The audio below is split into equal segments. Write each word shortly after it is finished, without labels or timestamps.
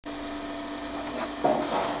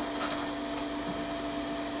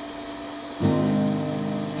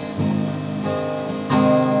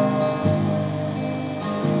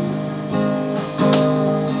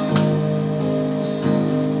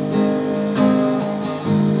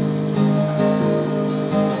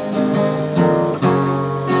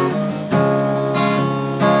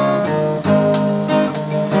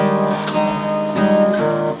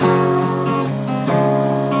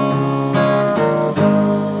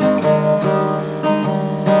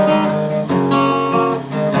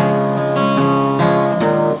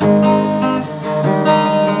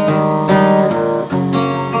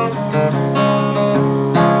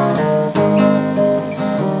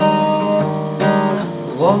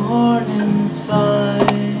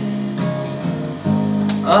inside.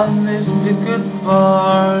 I missed a good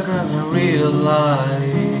part and I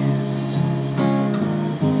realized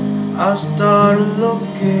I started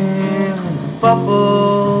looking and the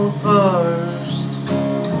bubble burst.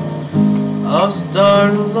 I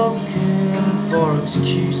started looking for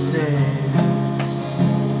excuses.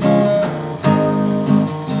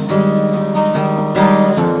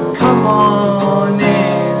 Come on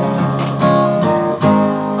in,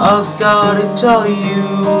 I've gotta tell you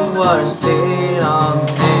what state I'm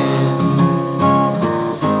in.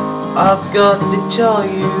 I've got to tell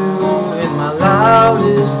you in my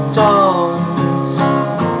loudest tones.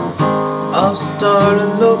 I've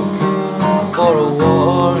started looking for a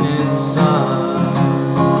warning sign.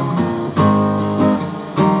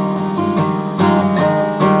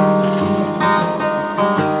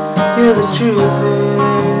 Yeah, the truth is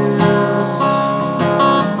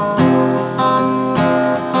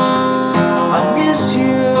I miss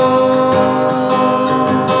you.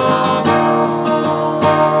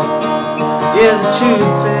 Yeah, the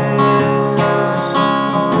truth is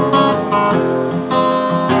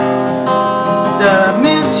that I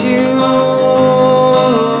miss you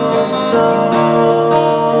so.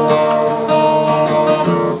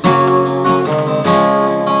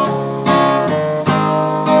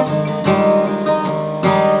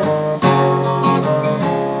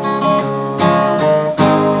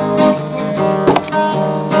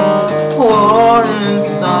 Warning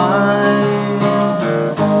sign,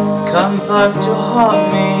 come back to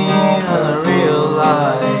haunt me, and I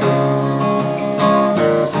realize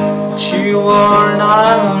you are an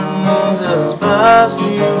island that has passed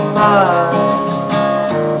me by.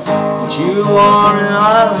 You are an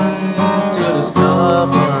island to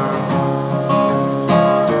discover.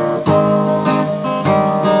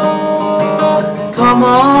 Come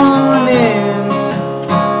on in,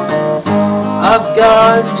 I've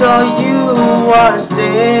gotta tell you what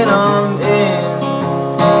state I'm in.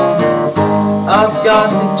 I've got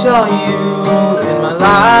to tell you in my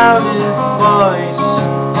loudest voice.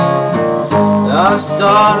 I've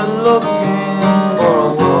started looking for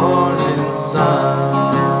a warning sign.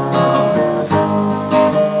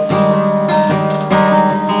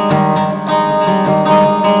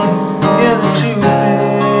 Yeah, the truth is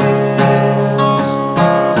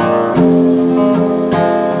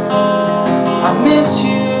I miss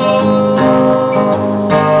you.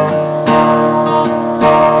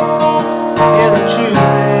 Yeah, the truth is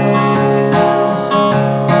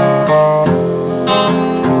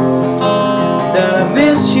that I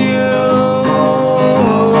miss you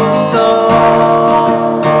so.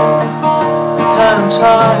 I'm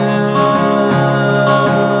tired.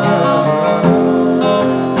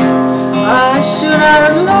 I should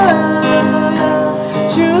have let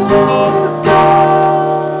you go.